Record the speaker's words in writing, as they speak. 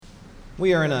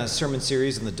We are in a sermon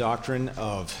series on the doctrine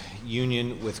of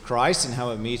union with Christ and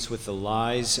how it meets with the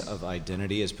lies of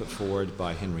identity as put forward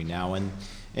by Henry Nouwen.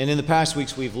 And in the past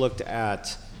weeks, we've looked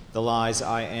at the lies: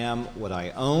 I am what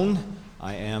I own,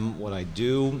 I am what I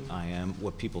do, I am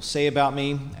what people say about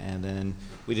me, and then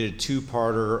we did a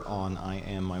two-parter on I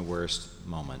am my worst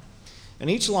moment. And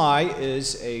each lie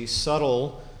is a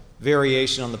subtle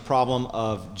variation on the problem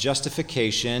of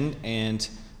justification and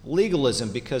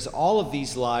legalism, because all of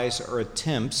these lies are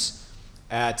attempts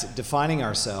at defining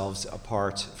ourselves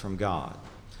apart from God.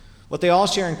 What they all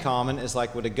share in common is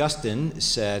like what Augustine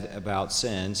said about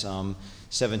sin some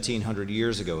 1,700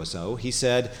 years ago or so. He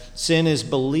said, sin is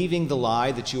believing the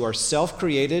lie that you are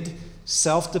self-created,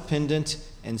 self-dependent,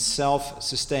 and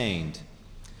self-sustained.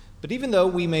 But even though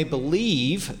we may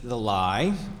believe the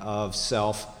lie of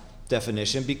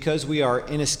self-definition, because we are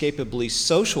inescapably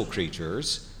social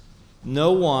creatures,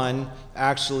 no one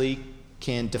actually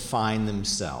can define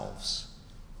themselves.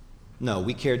 No,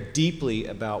 we care deeply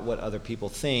about what other people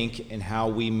think and how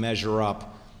we measure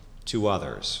up to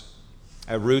others.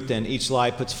 At root, then, each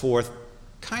lie puts forth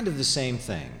kind of the same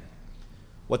thing.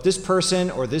 What this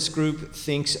person or this group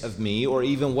thinks of me, or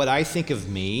even what I think of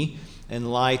me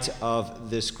in light of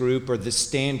this group or this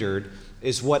standard,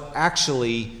 is what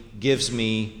actually gives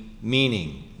me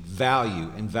meaning, value,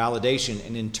 and validation.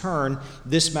 And in turn,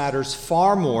 this matters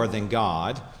far more than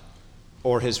God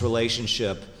or his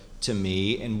relationship to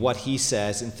me and what he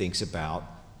says and thinks about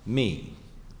me.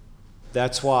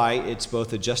 That's why it's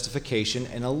both a justification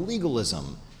and a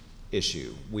legalism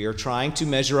issue. We are trying to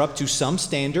measure up to some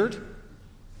standard,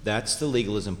 that's the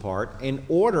legalism part, in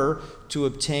order to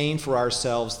obtain for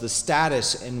ourselves the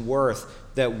status and worth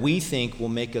that we think will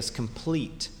make us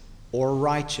complete or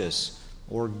righteous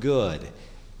or good.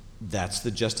 That's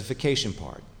the justification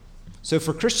part. So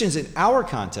for Christians in our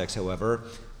context, however,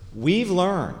 we've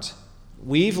learned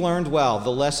well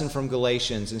the lesson from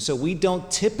Galatians, and so we don't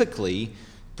typically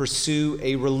pursue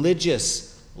a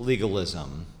religious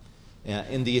legalism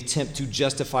in the attempt to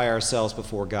justify ourselves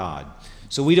before God.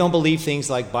 So we don't believe things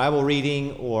like Bible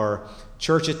reading or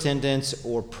church attendance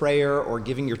or prayer or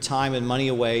giving your time and money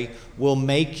away will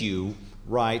make you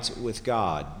right with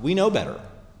God. We know better,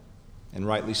 and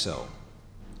rightly so.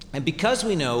 And because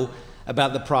we know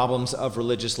about the problems of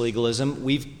religious legalism,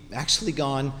 we've actually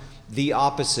gone the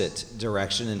opposite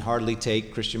direction and hardly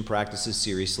take Christian practices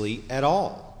seriously at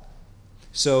all.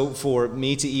 So for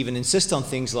me to even insist on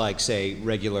things like, say,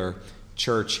 regular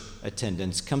church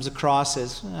attendance comes across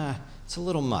as, it's a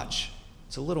little much.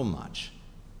 It's a little much.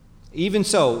 Even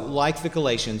so, like the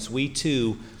Galatians, we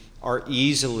too are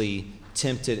easily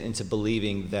tempted into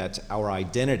believing that our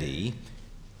identity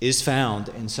is found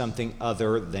in something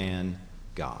other than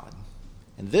God.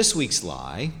 And this week's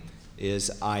lie is,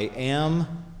 I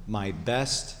am my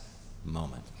best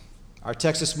moment. Our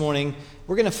text this morning,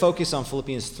 we're going to focus on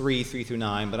Philippians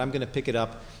 3:3-9, but I'm going to pick it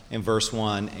up in verse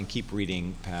 1 and keep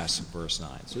reading past verse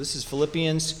 9. So this is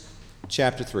Philippians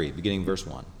chapter 3, beginning verse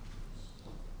 1.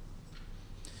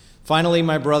 Finally,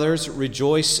 my brothers,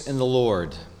 rejoice in the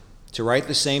Lord. To write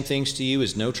the same things to you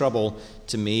is no trouble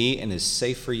to me and is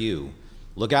safe for you.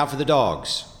 Look out for the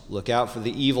dogs. Look out for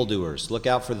the evildoers. Look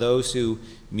out for those who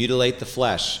mutilate the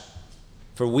flesh.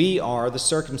 For we are the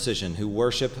circumcision who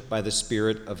worship by the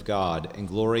Spirit of God and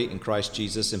glory in Christ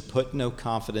Jesus and put no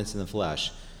confidence in the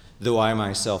flesh, though I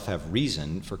myself have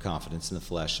reason for confidence in the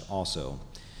flesh also.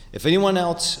 If anyone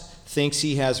else thinks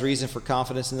he has reason for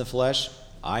confidence in the flesh,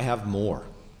 I have more.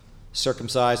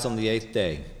 Circumcised on the 8th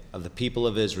day, of the people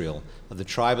of Israel, of the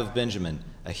tribe of Benjamin,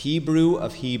 a Hebrew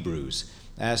of Hebrews,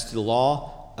 as to the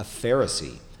law, a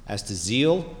Pharisee, as to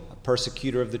zeal, a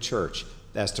persecutor of the church,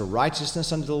 as to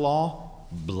righteousness under the law,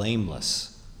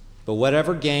 blameless. But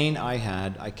whatever gain I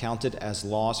had, I counted as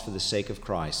loss for the sake of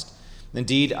Christ.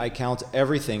 Indeed, I count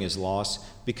everything as loss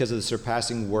because of the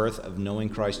surpassing worth of knowing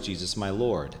Christ Jesus my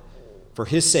Lord. For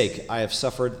his sake I have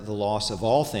suffered the loss of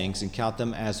all things and count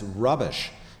them as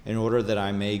rubbish, in order that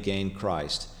I may gain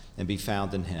Christ and be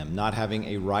found in him, not having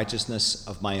a righteousness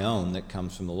of my own that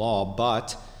comes from the law,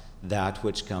 but that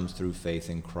which comes through faith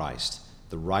in Christ,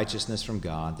 the righteousness from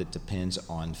God that depends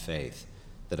on faith,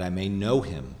 that I may know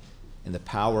him in the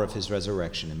power of his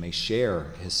resurrection and may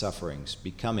share his sufferings,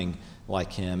 becoming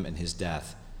like him in his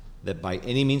death, that by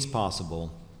any means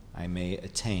possible I may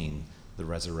attain the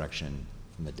resurrection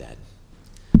from the dead.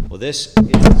 Well, this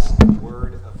is the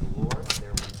word of the Lord. There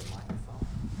went the microphone.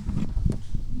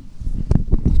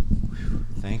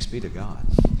 Thanks be to God.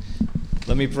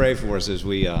 Let me pray for us as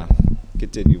we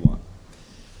continue on.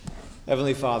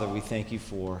 Heavenly Father, we thank you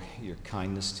for your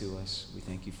kindness to us. We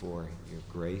thank you for your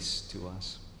grace to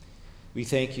us. We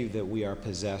thank you that we are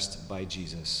possessed by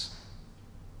Jesus,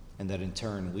 and that in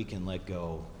turn we can let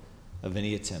go of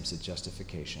any attempts at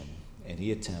justification,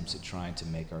 any attempts at trying to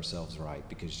make ourselves right,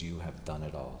 because you have done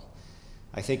it all.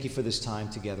 I thank you for this time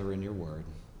together in your word.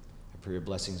 I pray your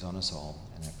blessings on us all,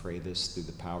 and I pray this through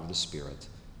the power of the Spirit.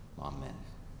 Amen.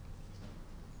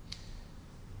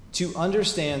 To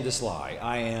understand this lie,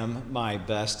 I am my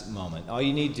best moment, all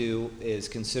you need to do is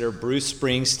consider Bruce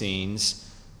Springsteen's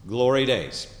Glory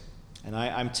Days. And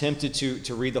I'm tempted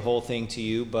to read the whole thing to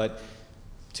you, but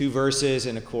 2 verses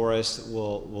and a chorus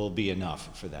will be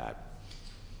enough for that.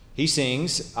 He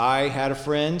sings, "I had a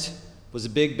friend, was a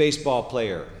big baseball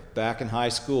player back in high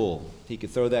school. He could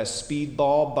throw that speed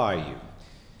ball by you,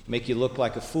 make you look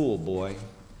like a fool, boy.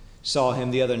 Saw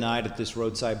him the other night at this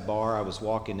roadside bar. I was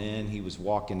walking in, he was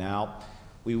walking out.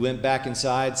 We went back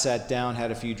inside, sat down,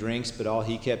 had a few drinks, but all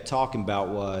he kept talking about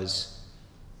was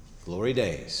glory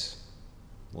days.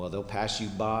 Well, they'll pass you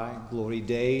by, glory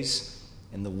days,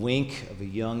 in the wink of a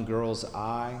young girl's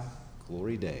eye,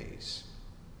 glory days.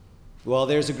 Well,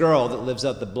 there's a girl that lives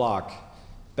up the block.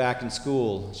 Back in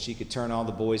school, she could turn all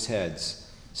the boys'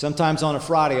 heads. Sometimes on a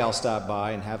Friday, I'll stop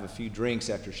by and have a few drinks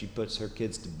after she puts her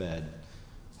kids to bed.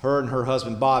 Her and her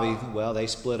husband, Bobby, well, they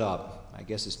split up. I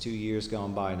guess it's 2 years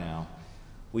gone by now.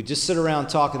 We just sit around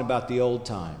talking about the old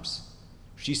times.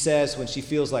 She says when she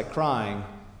feels like crying,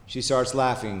 she starts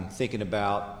laughing, thinking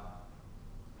about,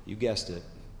 you guessed it,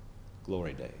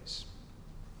 glory days.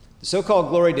 The so-called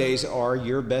glory days are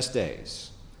your best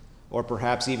days, or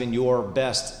perhaps even your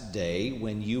best day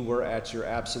when you were at your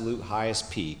absolute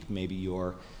highest peak, maybe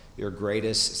your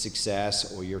greatest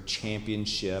success or your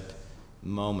championship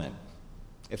moment.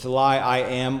 If the lie, I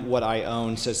am what I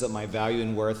own, says that my value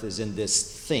and worth is in this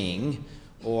thing,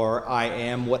 or I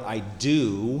am what I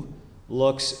do,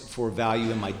 looks for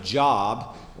value in my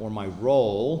job or my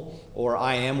role, or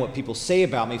I am what people say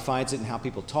about me, finds it in how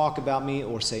people talk about me,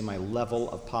 or say my level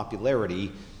of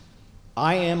popularity,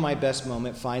 I am my best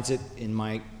moment finds it in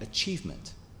my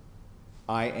achievement.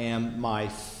 I am my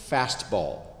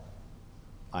fastball.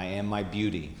 I am my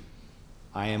beauty.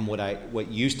 I am what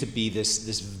used to be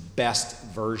this best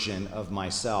version of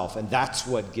myself, and that's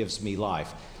what gives me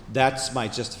life. That's my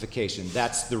justification.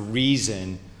 That's the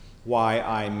reason why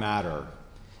I matter.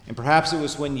 And perhaps it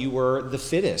was when you were the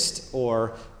fittest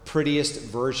or prettiest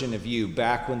version of you,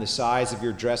 back when the size of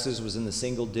your dresses was in the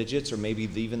single digits or maybe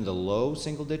even the low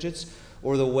single digits,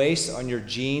 or the waist on your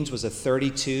jeans was a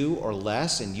 32 or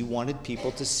less and you wanted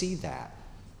people to see that.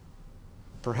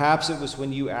 Perhaps it was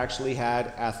when you actually had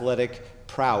athletic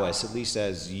prowess, at least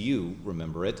as you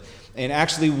remember it, and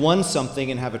actually won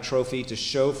something and have a trophy to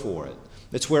show for it.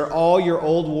 That's where all your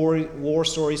old war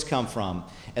stories come from,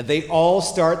 and they all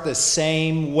start the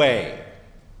same way.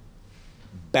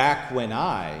 Back when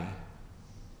I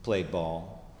played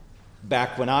ball,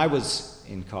 back when I was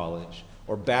in college,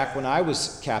 or back when I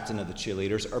was captain of the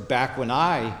cheerleaders, or back when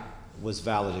I was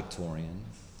valedictorian.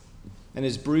 And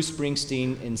as Bruce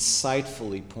Springsteen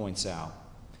insightfully points out,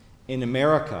 in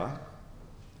America,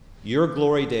 your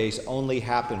glory days only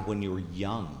happen when you were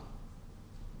young.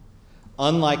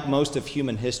 Unlike most of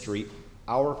human history,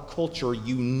 our culture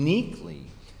uniquely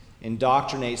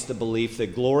indoctrinates the belief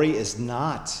that glory is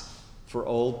not for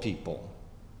old people.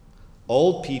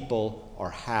 Old people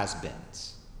are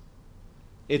has-beens.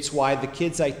 It's why the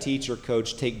kids I teach or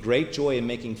coach take great joy in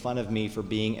making fun of me for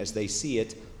being, as they see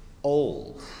it,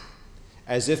 old.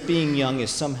 As if being young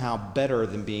is somehow better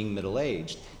than being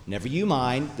middle-aged. Never you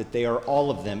mind that they are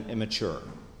all of them immature,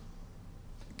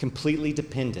 completely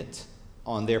dependent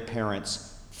on their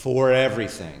parents for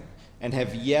everything, and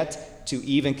have yet to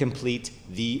even complete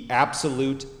the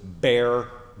absolute bare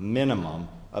minimum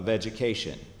of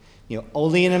education.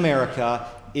 Only in America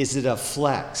is it a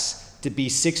flex to be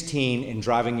 16 and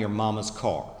driving your mama's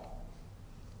car.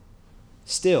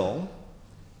 Still,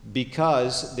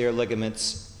 because their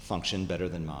ligaments function better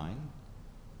than mine,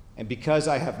 and because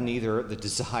I have neither the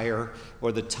desire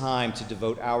or the time to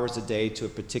devote hours a day to a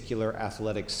particular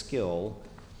athletic skill,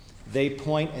 they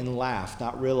point and laugh,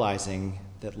 not realizing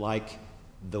that like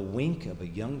the wink of a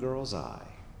young girl's eye,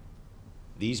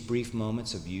 these brief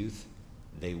moments of youth,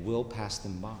 they will pass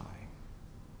them by.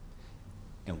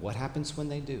 And what happens when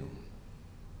they do?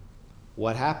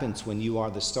 What happens when you are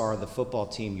the star of the football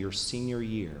team your senior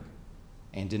year,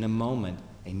 and in a moment,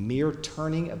 a mere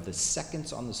turning of the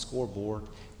seconds on the scoreboard,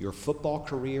 your football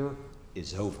career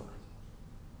is over?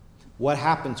 What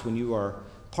happens when you are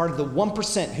part of the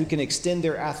 1% who can extend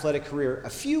their athletic career a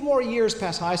few more years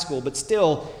past high school, but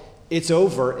still it's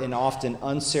over in often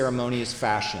unceremonious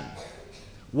fashion?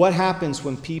 What happens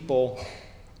when people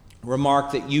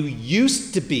remark that you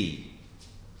used to be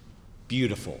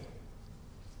beautiful.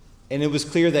 And it was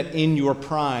clear that in your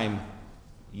prime,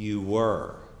 you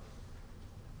were.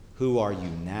 Who are you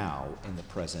now in the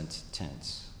present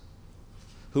tense?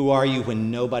 Who are you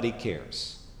when nobody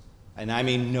cares? And I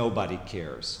mean nobody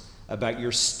cares about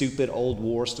your stupid old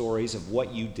war stories of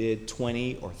what you did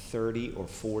 20 or 30 or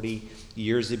 40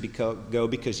 years ago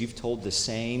because you've told the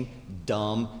same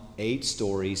dumb 8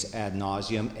 stories ad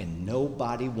nauseum and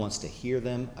nobody wants to hear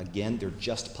them again. They're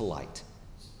just polite.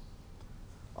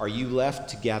 Are you left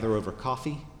to gather over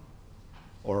coffee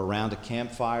or around a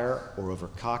campfire or over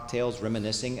cocktails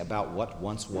reminiscing about what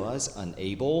once was,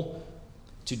 unable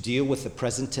to deal with the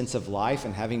present tense of life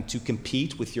and having to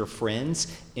compete with your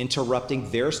friends, interrupting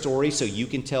their story so you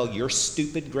can tell your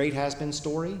stupid great has-been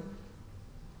story?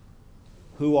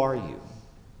 Who are you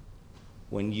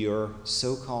when your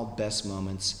so-called best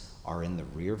moments are in the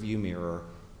rearview mirror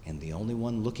and the only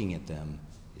one looking at them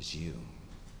is you?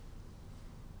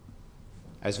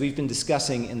 As we've been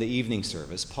discussing in the evening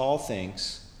service, Paul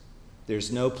thinks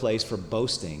there's no place for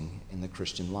boasting in the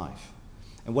Christian life.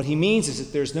 And what he means is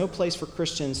that there's no place for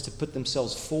Christians to put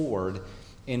themselves forward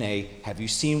in a, have you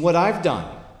seen what I've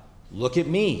done? Look at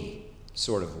me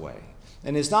sort of way.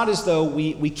 And it's not as though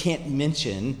we can't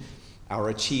mention our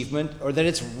achievement or that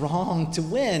it's wrong to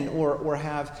win or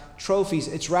have trophies.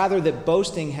 It's rather that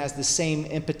boasting has the same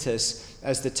impetus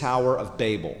as the Tower of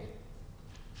Babel.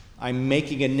 I'm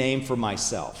making a name for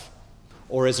myself.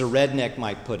 Or as a redneck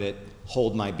might put it,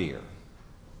 hold my beer.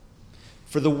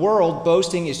 For the world,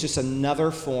 boasting is just another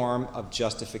form of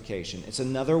justification. It's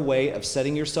another way of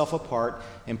setting yourself apart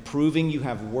and proving you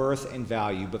have worth and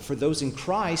value. But for those in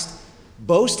Christ,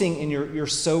 boasting in your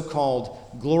so-called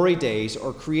glory days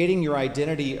or creating your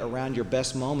identity around your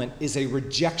best moment is a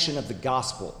rejection of the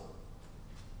gospel.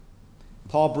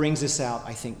 Paul brings this out,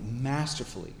 I think,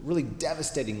 masterfully, really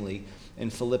devastatingly in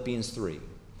Philippians 3.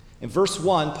 In verse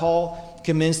 1, Paul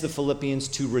commends the Philippians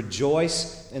to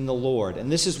rejoice in the Lord.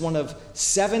 And this is one of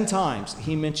 7 times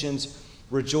he mentions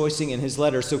rejoicing in his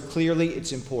letter, so clearly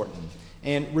it's important.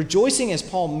 And rejoicing, as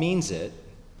Paul means it,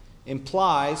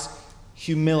 implies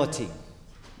humility.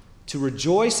 To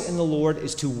rejoice in the Lord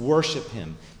is to worship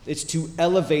him. It's to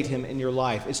elevate him in your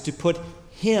life. It's to put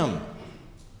him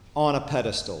on a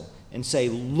pedestal and say,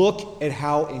 look at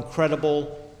how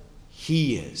incredible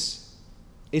he is.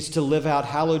 It's to live out,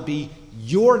 hallowed be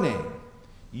your name,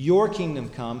 your kingdom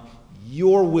come,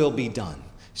 your will be done.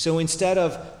 So instead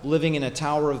of living in a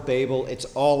Tower of Babel, it's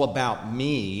all about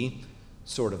me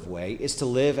sort of way, it's to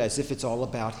live as if it's all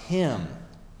about him,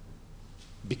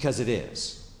 because it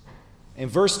is. In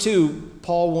verse 2,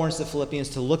 Paul warns the Philippians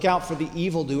to look out for the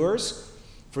evildoers,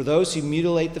 for those who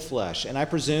mutilate the flesh. And I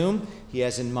presume he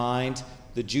has in mind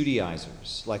the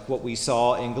Judaizers, like what we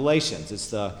saw in Galatians. It's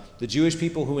the Jewish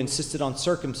people who insisted on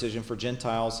circumcision for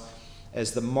Gentiles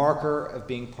as the marker of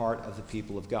being part of the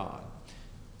people of God.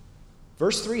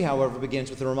 Verse 3, however, begins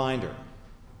with a reminder.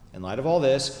 In light of all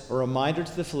this, a reminder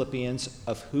to the Philippians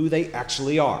of who they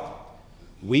actually are.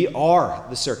 We are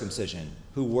the circumcision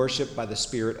who worship by the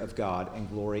Spirit of God and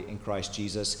glory in Christ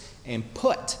Jesus and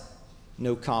put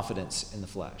no confidence in the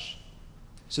flesh.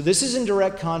 So this is in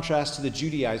direct contrast to the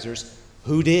Judaizers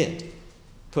who did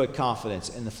put confidence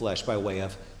in the flesh by way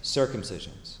of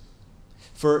circumcisions.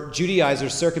 For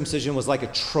Judaizers, circumcision was like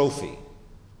a trophy. It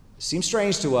seems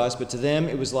strange to us, but to them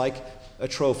it was like a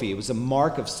trophy. It was a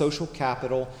mark of social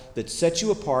capital that set you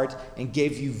apart and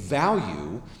gave you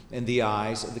value in the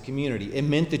eyes of the community. It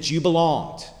meant that you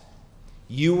belonged.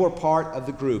 You were part of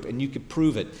the group, and you could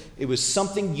prove it. It was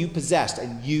something you possessed,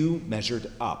 and you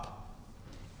measured up.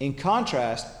 In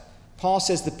contrast, Paul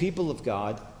says the people of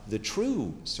God, the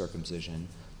true circumcision,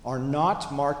 are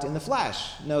not marked in the flesh.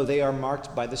 No, they are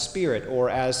marked by the Spirit, or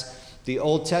as the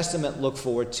Old Testament looked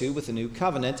forward to with the New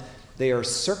Covenant, they are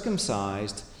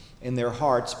circumcised in their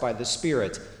hearts by the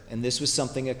Spirit, and this was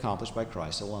something accomplished by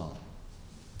Christ alone.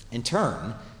 In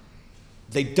turn,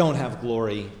 they don't have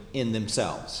glory in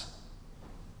themselves.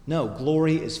 No,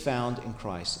 glory is found in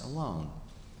Christ alone.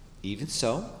 Even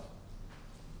so,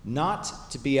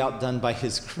 not to be outdone by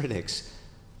his critics,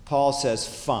 Paul says,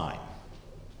 fine.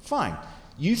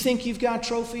 You think you've got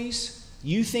trophies?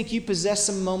 You think you possess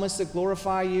some moments that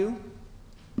glorify you?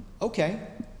 Okay,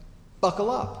 buckle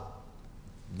up.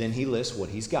 Then he lists what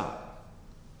he's got.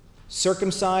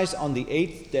 Circumcised on the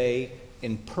 8th day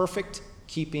in perfect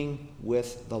keeping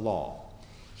with the law.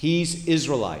 He's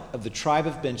Israelite of the tribe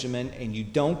of Benjamin, and you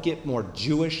don't get more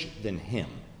Jewish than him.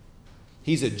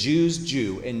 He's a Jew's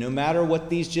Jew, and no matter what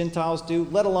these Gentiles do,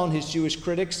 let alone his Jewish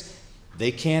critics,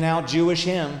 they can't out-Jewish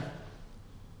him.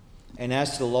 And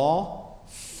as to the law,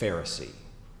 Pharisee.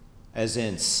 as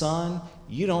in, son,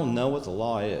 you don't know what the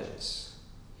law is.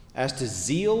 As to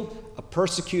zeal, a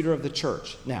persecutor of the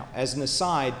church. Now, as an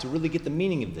aside, to really get the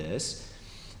meaning of this,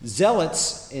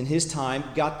 zealots in his time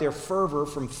got their fervor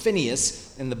from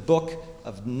Phinehas in the book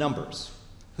of Numbers,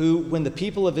 who, when the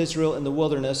people of Israel in the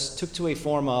wilderness took to a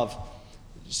form of,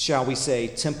 shall we say,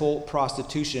 temple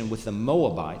prostitution with the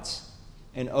Moabites,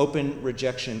 an open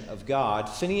rejection of God,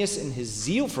 Phinehas, in his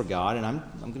zeal for God, and I'm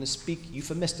going to speak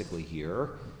euphemistically here,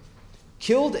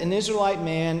 killed an Israelite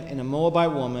man and a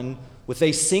Moabite woman with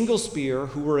a single spear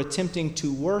who were attempting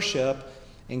to worship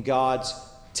in God's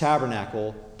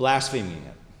tabernacle, blaspheming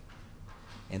it.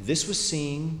 And this was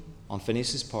seen on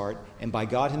Phinehas' part and by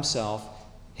God himself,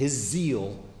 his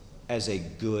zeal as a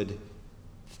good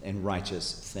and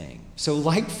righteous thing. So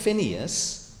like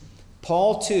Phinehas,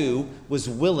 Paul too was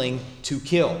willing to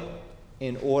kill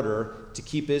in order to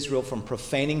keep Israel from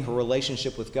profaning her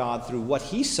relationship with God through what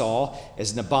he saw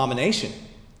as an abomination,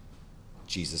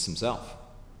 Jesus himself.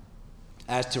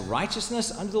 As to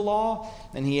righteousness under the law,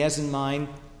 and he has in mind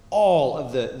all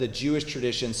of the Jewish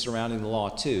traditions surrounding the law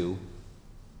too,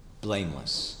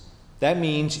 blameless. That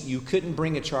means you couldn't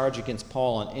bring a charge against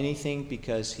Paul on anything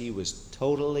because he was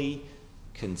totally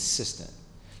consistent.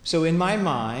 So in my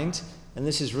mind, and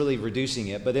this is really reducing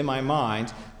it, but in my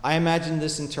mind, I imagine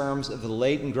this in terms of the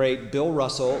late and great Bill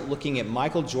Russell looking at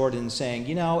Michael Jordan saying,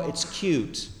 you know, it's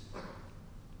cute.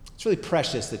 It's really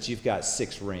precious that you've got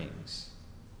 6 rings.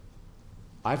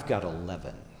 I've got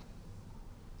 11.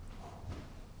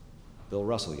 Bill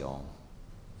Russell, y'all.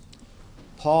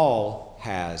 Paul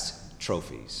has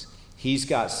trophies. He's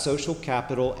got social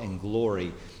capital and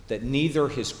glory that neither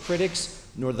his critics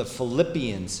nor the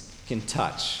Philippians can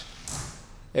touch.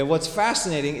 And what's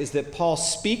fascinating is that Paul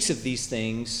speaks of these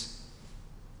things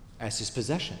as his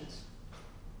possessions.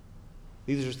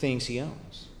 These are things he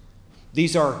owns.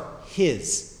 These are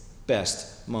his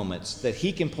best moments that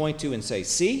he can point to and say,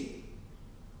 see,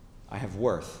 I have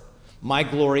worth. My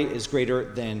glory is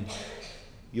greater than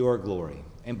your glory.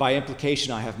 And by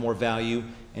implication, I have more value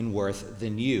and worth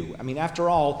than you. I mean, after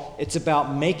all, it's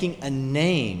about making a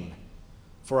name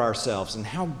for ourselves. And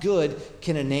how good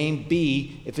can a name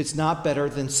be if it's not better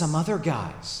than some other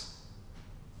guy's?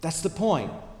 That's the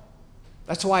point.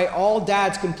 That's why all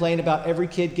dads complain about every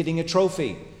kid getting a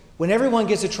trophy. When everyone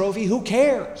gets a trophy, who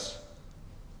cares?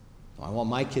 I want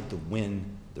my kid to win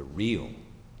the real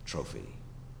trophy.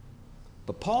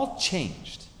 But Paul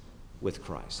changed with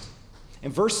Christ.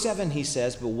 In verse 7, he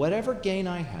says, but whatever gain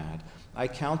I had, I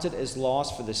count it as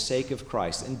loss for the sake of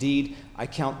Christ. Indeed, I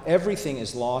count everything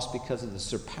as loss because of the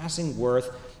surpassing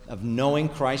worth of knowing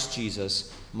Christ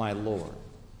Jesus, my Lord.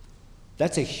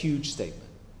 That's a huge statement.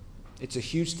 It's a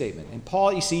huge statement. And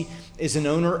Paul, you see, is an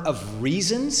owner of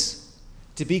reasons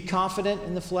to be confident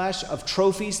in the flesh, of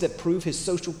trophies that prove his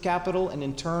social capital and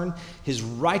in turn his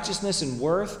righteousness and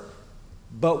worth.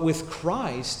 But with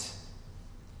Christ,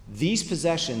 these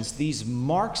possessions, these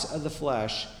marks of the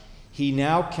flesh, he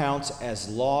now counts as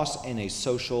loss and a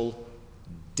social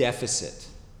deficit.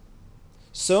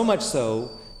 So much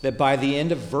so that by the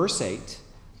end of verse 8,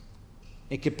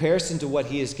 in comparison to what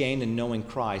he has gained in knowing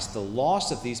Christ, the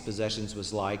loss of these possessions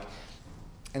was like,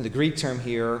 and the Greek term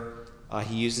here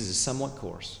he uses is somewhat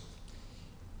coarse.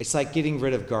 It's like getting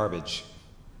rid of garbage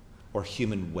or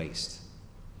human waste.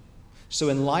 So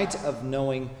in light of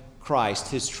knowing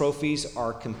Christ, his trophies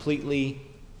are completely,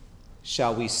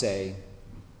 shall we say,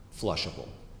 flushable.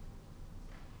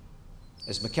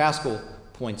 As McCaskill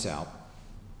points out,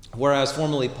 whereas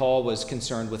formerly Paul was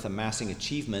concerned with amassing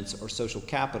achievements or social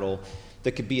capital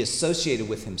that could be associated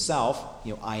with himself,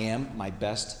 I am my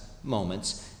best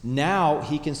moments, now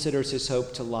he considers his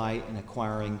hope to lie in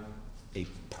acquiring a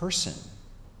person,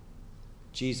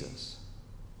 Jesus.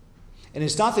 And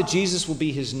it's not that Jesus will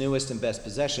be his newest and best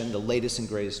possession, the latest and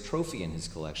greatest trophy in his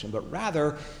collection, but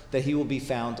rather that he will be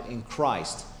found in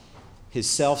Christ, his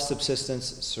self-subsistence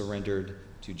surrendered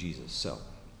to Jesus. So,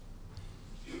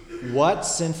 what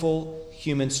sinful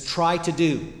humans try to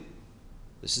do,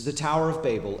 this is the Tower of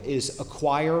Babel, is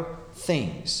acquire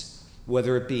things,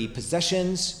 whether it be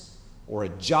possessions or a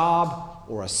job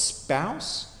or a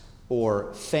spouse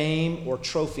or fame or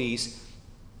trophies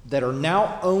that are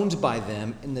now owned by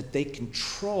them and that they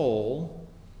control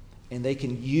and they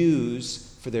can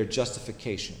use for their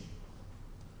justification.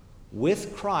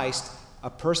 With Christ, a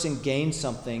person gains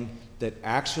something that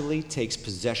actually takes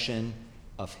possession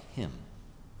of him.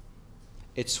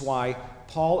 It's why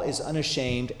Paul is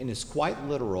unashamed and is quite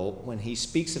literal when he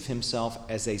speaks of himself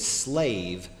as a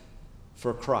slave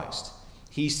for Christ.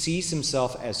 He sees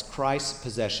himself as Christ's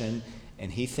possession,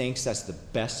 and he thinks that's the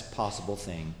best possible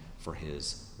thing for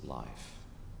his life.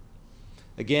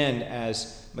 Again,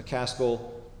 as McCaskill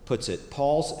puts it,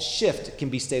 Paul's shift can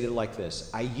be stated like this: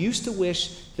 I used to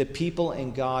wish that people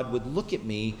and God would look at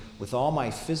me with all my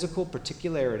physical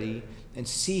particularity and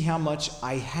see how much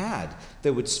I had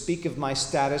that would speak of my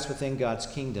status within God's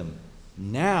kingdom.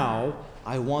 Now,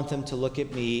 I want them to look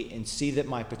at me and see that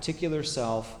my particular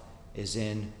self is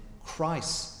in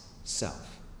Christ's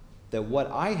self, that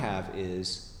what I have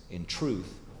is, in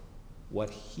truth, what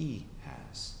he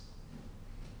has.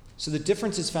 So the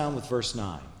difference is found with verse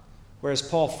 9. Whereas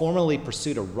Paul formerly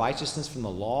pursued a righteousness from the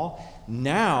law,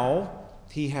 now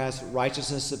he has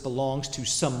righteousness that belongs to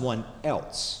someone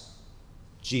else,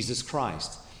 Jesus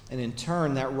Christ. And in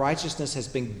turn, that righteousness has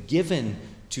been given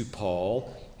to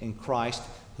Paul in Christ,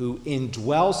 who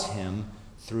indwells him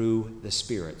through the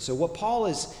Spirit. So what Paul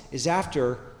is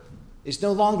after is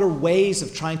no longer ways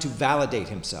of trying to validate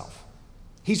himself.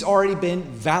 He's already been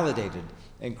validated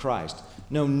in Christ.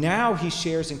 No, now he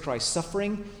shares in Christ's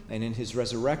suffering and in his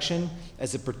resurrection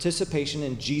as a participation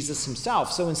in Jesus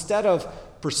himself. So instead of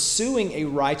pursuing a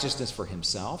righteousness for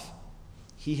himself,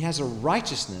 he has a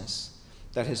righteousness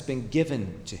that has been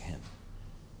given to him.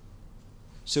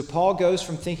 So Paul goes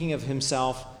from thinking of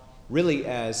himself really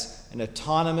as an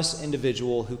autonomous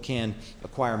individual who can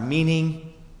acquire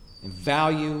meaning and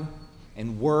value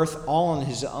and worth all on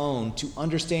his own, to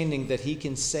understanding that he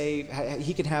can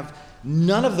have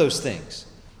none of those things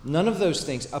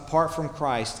apart from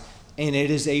Christ, and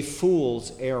it is a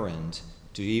fool's errand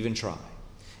to even try.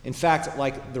 In fact,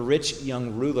 like the rich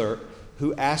young ruler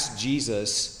who asked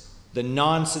Jesus the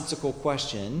nonsensical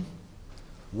question,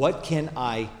 what can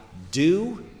I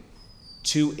do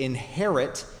to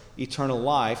inherit eternal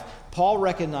life? Paul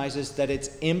recognizes that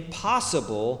it's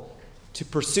impossible to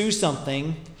pursue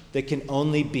something that can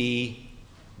only be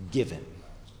given.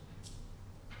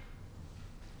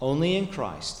 Only in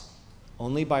Christ,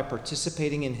 only by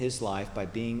participating in his life, by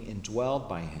being indwelled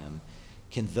by him,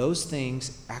 can those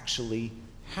things actually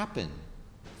happen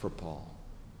for Paul.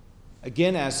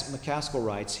 Again, as McCaskill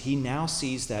writes, he now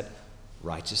sees that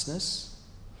righteousness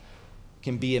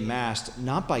can be amassed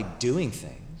not by doing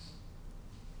things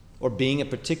or being a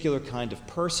particular kind of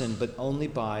person, but only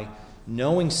by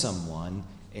knowing someone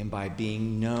and by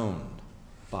being known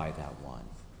by that one.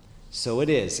 So it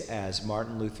is, as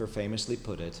Martin Luther famously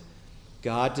put it,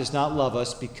 God does not love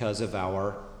us because of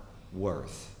our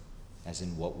worth, as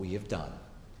in what we have done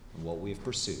and what we have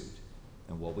pursued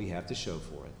and what we have to show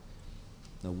for it.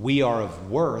 No, we are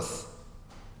of worth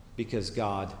because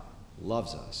God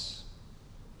loves us.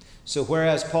 So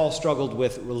whereas Paul struggled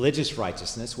with religious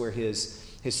righteousness, where his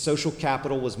social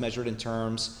capital was measured in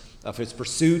terms of his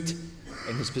pursuit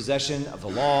and his possession of the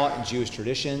law and Jewish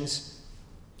traditions,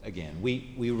 again,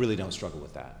 we really don't struggle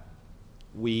with that.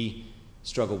 We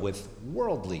struggle with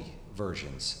worldly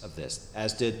versions of this,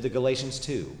 as did the Galatians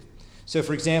too. So,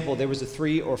 for example, there was a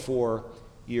 3 or 4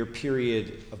 year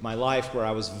period of my life where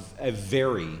I was a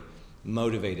very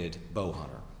motivated bow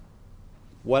hunter.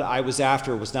 What I was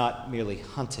after was not merely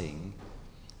hunting,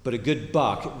 but a good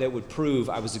buck that would prove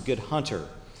I was a good hunter.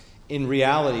 In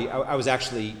reality, I was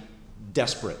actually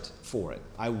desperate for it.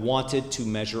 I wanted to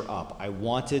measure up. I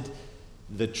wanted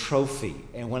the trophy.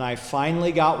 And when I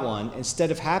finally got one,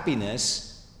 instead of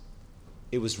happiness,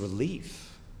 it was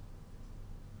relief.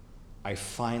 I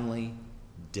finally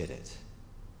did it.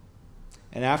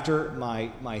 And after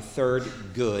my third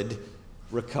good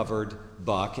recovered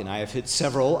buck, and I have hit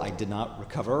several I did not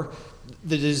recover,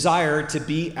 the desire to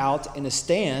be out in a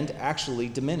stand actually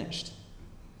diminished.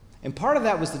 And part of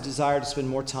that was the desire to spend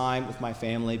more time with my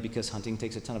family, because hunting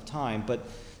takes a ton of time. But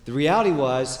the reality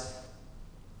was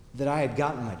that I had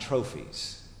gotten my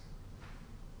trophies.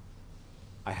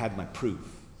 I had my proof.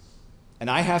 And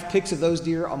I have pics of those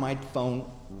deer on my phone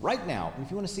right now. And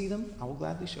if you want to see them, I will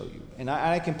gladly show you. And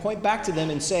I can point back to them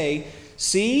and say,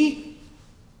 see,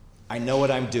 I know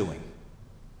what I'm doing.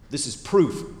 This is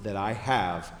proof that I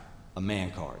have a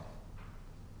man card.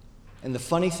 And the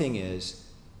funny thing is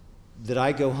that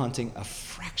I go hunting a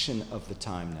fraction of the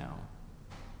time now,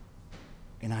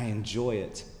 and I enjoy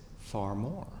it far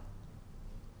more.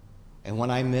 And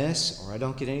when I miss or I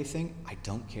don't get anything, I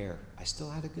don't care. I still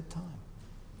had a good time.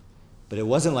 But it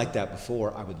wasn't like that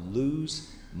before. I would lose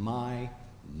my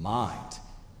mind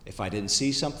if I didn't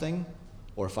see something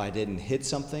or if I didn't hit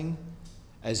something,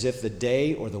 as if the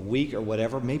day or the week or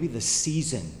whatever, maybe the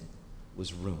season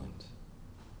was ruined.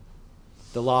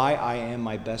 The lie, I am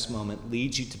my best moment,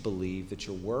 leads you to believe that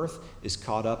your worth is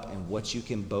caught up in what you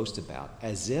can boast about,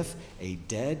 as if a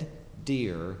dead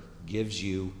deer gives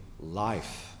you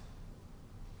life.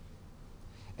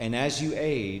 And as you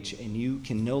age and you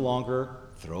can no longer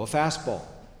throw a fastball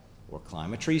or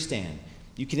climb a tree stand,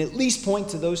 You can at least point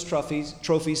to those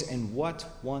trophies and what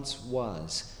once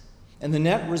was. And the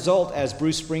net result, as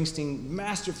Bruce Springsteen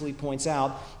masterfully points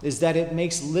out, is that it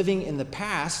makes living in the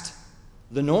past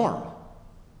the norm.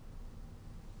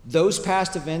 Those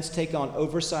past events take on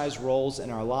oversized roles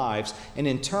in our lives and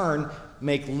in turn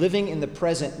make living in the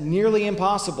present nearly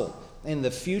impossible. And the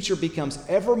future becomes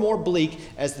ever more bleak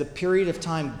as the period of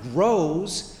time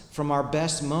grows from our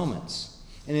best moments.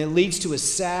 And it leads to a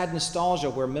sad nostalgia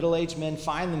where middle-aged men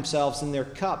find themselves in their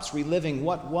cups reliving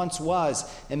what once was,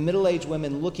 and middle-aged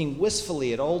women looking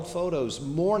wistfully at old photos,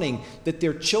 mourning that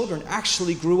their children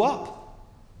actually grew up.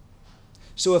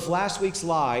 So if last week's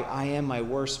lie, I am my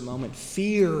worst moment,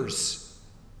 fears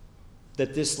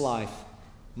that this life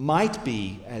might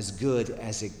be as good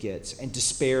as it gets and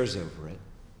despairs over it,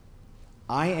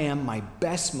 I am my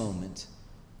best moment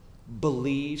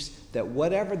believes that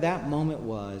whatever that moment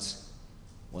was,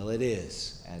 well, it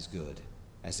is as good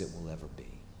as it will ever be.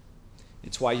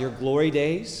 It's why your glory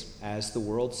days, as the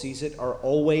world sees it, are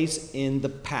always in the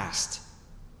past.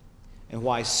 And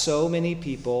why so many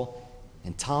people,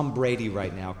 and Tom Brady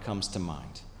right now comes to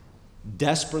mind,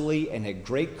 desperately and at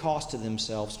great cost to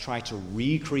themselves try to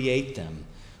recreate them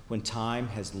when time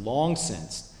has long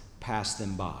since passed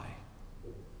them by.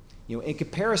 In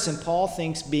comparison, Paul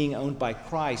thinks being owned by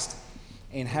Christ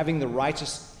and having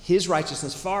his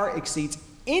righteousness far exceeds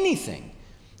anything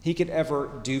he could ever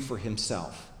do for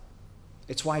himself.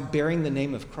 It's why bearing the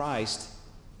name of Christ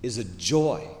is a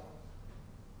joy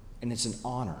and it's an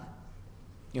honor.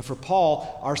 For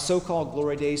Paul, our so-called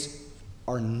glory days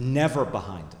are never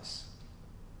behind us.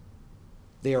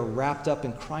 They are wrapped up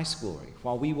in Christ's glory.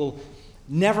 While we will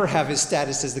never have his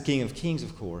status as the King of Kings,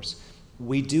 of course,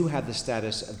 we do have the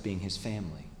status of being his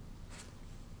family.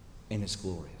 And it's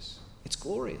glorious. It's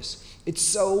glorious. It's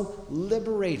so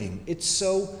liberating. It's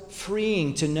so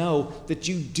freeing to know that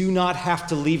you do not have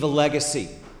to leave a legacy.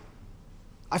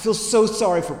 I feel so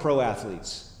sorry for pro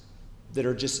athletes that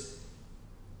are just,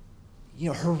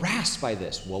 harassed by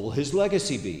this. What will his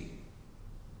legacy be?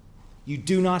 You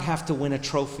do not have to win a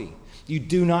trophy. You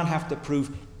do not have to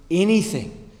prove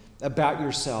anything about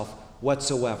yourself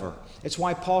whatsoever. It's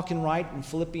why Paul can write in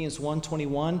Philippians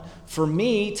 1:21, "For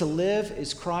me to live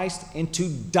is Christ, and to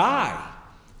die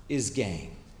is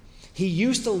gain." He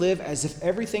used to live as if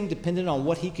everything depended on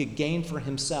what he could gain for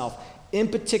himself, in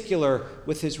particular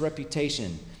with his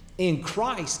reputation. In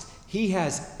Christ, he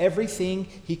has everything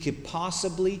he could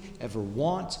possibly ever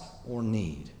want or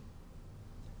need.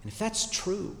 And if that's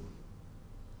true,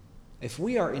 if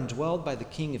we are indwelled by the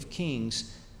King of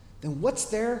Kings, then what's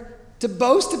there to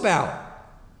boast about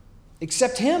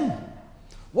except him?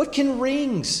 What can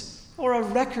rings or a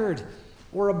record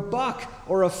or a buck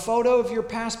or a photo of your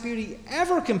past beauty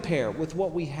ever compare with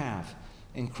what we have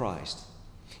in Christ?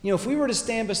 If we were to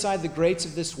stand beside the greats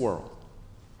of this world,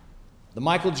 the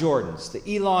Michael Jordans,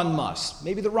 the Elon Musks,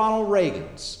 maybe the Ronald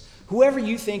Reagans, whoever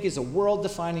you think is a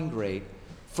world-defining great,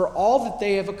 for all that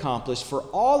they have accomplished, for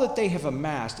all that they have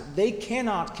amassed, they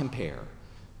cannot compare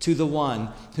to the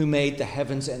one who made the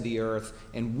heavens and the earth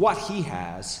and what he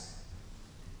has,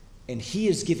 and he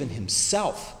has given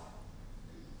himself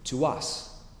to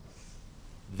us.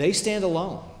 They stand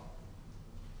alone.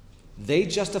 They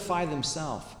justify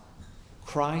themselves.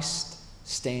 Christ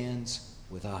stands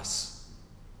with us.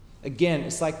 Again,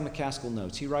 it's like McCaskill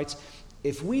notes. He writes,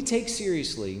 if we take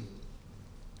seriously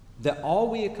that all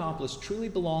we accomplish truly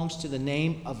belongs to the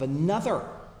name of another,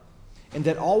 and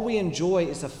that all we enjoy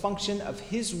is a function of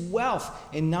his wealth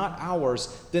and not ours,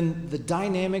 then the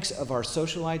dynamics of our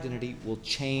social identity will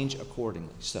change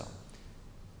accordingly. So,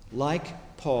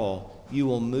 like Paul, you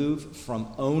will move from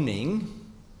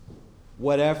owning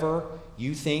whatever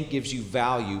you think gives you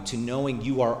value to knowing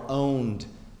you are owned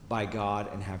by God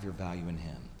and have your value in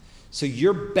him. So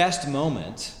your best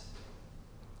moment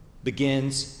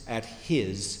begins at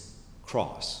his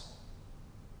cross.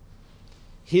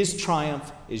 His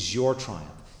triumph is your triumph.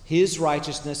 His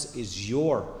righteousness is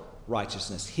your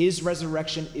righteousness. His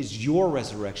resurrection is your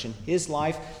resurrection. His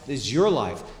life is your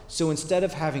life. So instead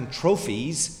of having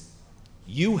trophies,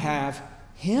 you have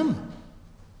him.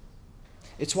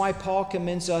 It's why Paul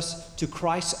commends us to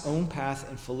Christ's own path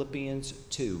in Philippians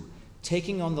 2,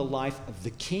 taking on the life of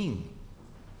the King,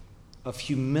 of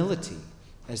humility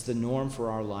as the norm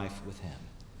for our life with him.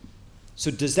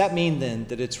 So does that mean then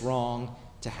that it's wrong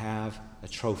to have a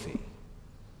trophy?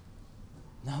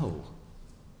 No.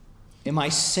 Am I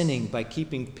sinning by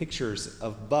keeping pictures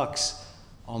of bucks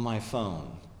on my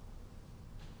phone?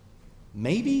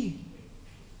 Maybe,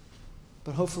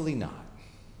 but hopefully not.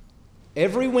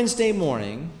 Every Wednesday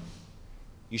morning,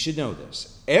 you should know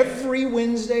this, every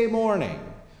Wednesday morning,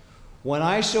 When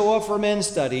I show up for men's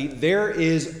study, there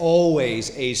is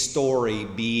always a story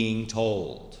being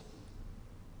told.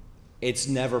 It's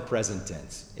never present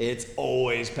tense. It's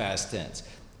always past tense.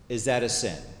 Is that a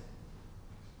sin?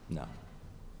 No.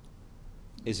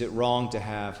 Is it wrong to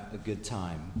have a good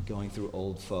time going through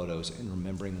old photos and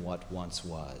remembering what once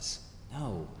was?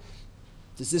 No.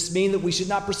 Does this mean that we should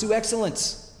not pursue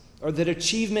excellence or that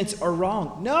achievements are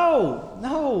wrong?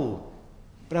 No.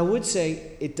 But I would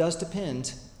say it does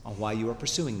depend on why you are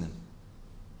pursuing them.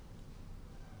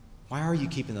 Why are you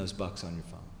keeping those bucks on your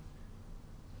phone?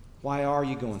 Why are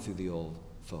you going through the old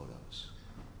photos?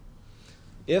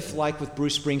 If, like with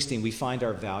Bruce Springsteen, we find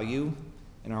our value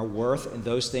and our worth in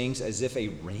those things as if a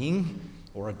ring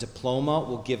or a diploma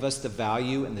will give us the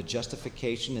value and the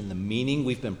justification and the meaning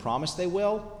we've been promised they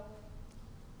will,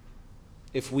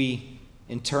 if we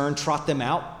in turn trot them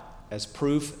out as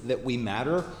proof that we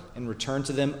matter and return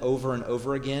to them over and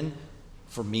over again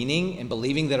for meaning and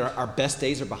believing that our best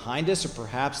days are behind us, or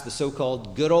perhaps the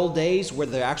so-called good old days were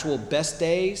the actual best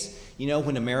days,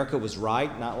 when America was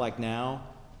right, not like now,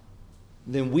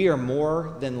 then we are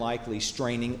more than likely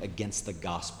straining against the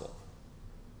gospel,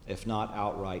 if not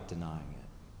outright denying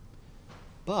it.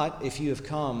 But if you have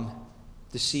come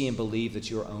to see and believe that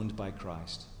you are owned by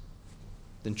Christ,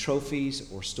 then trophies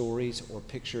or stories or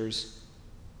pictures,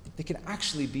 they can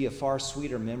actually be a far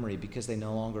sweeter memory because they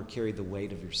no longer carry the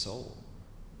weight of your soul.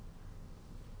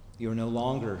 You are no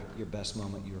longer your best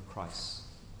moment, you are Christ's.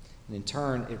 And in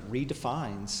turn, it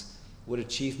redefines what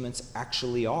achievements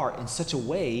actually are in such a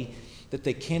way that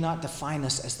they cannot define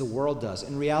us as the world does.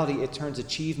 In reality, it turns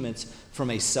achievements from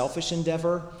a selfish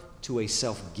endeavor to a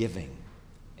self-giving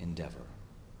endeavor.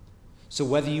 So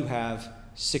whether you have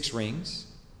 6 rings,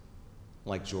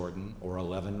 like Jordan, or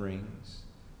 11 rings,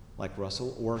 like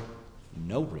Russell, or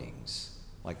no rings,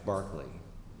 like Barkley,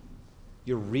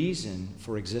 your reason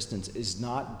for existence is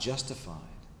not justified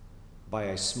by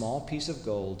a small piece of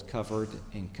gold covered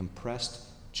in compressed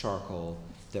charcoal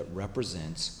that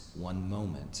represents one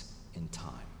moment in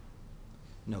time.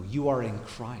 No, you are in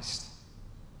Christ.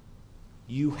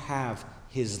 You have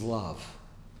his love.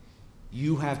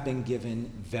 You have been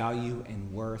given value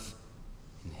and worth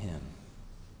in him.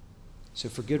 So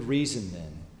for good reason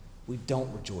then, we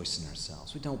don't rejoice in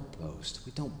ourselves. We don't boast.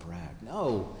 We don't brag.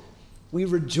 No, we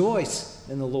rejoice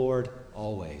in the Lord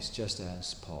always, just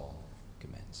as Paul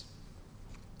commends.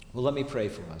 Well, let me pray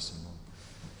for us.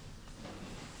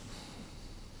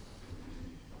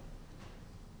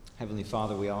 Heavenly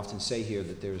Father, we often say here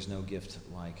that there is no gift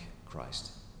like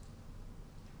Christ.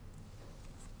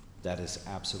 That is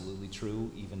absolutely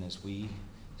true, even as we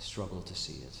struggle to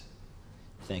see it.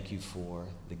 Thank you for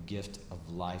the gift of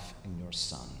life in your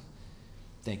Son.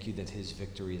 Thank you that his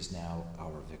victory is now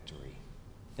our victory.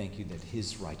 Thank you that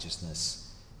his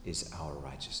righteousness is our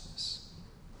righteousness.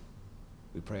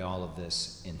 We pray all of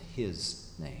this in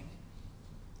his name.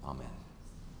 Amen.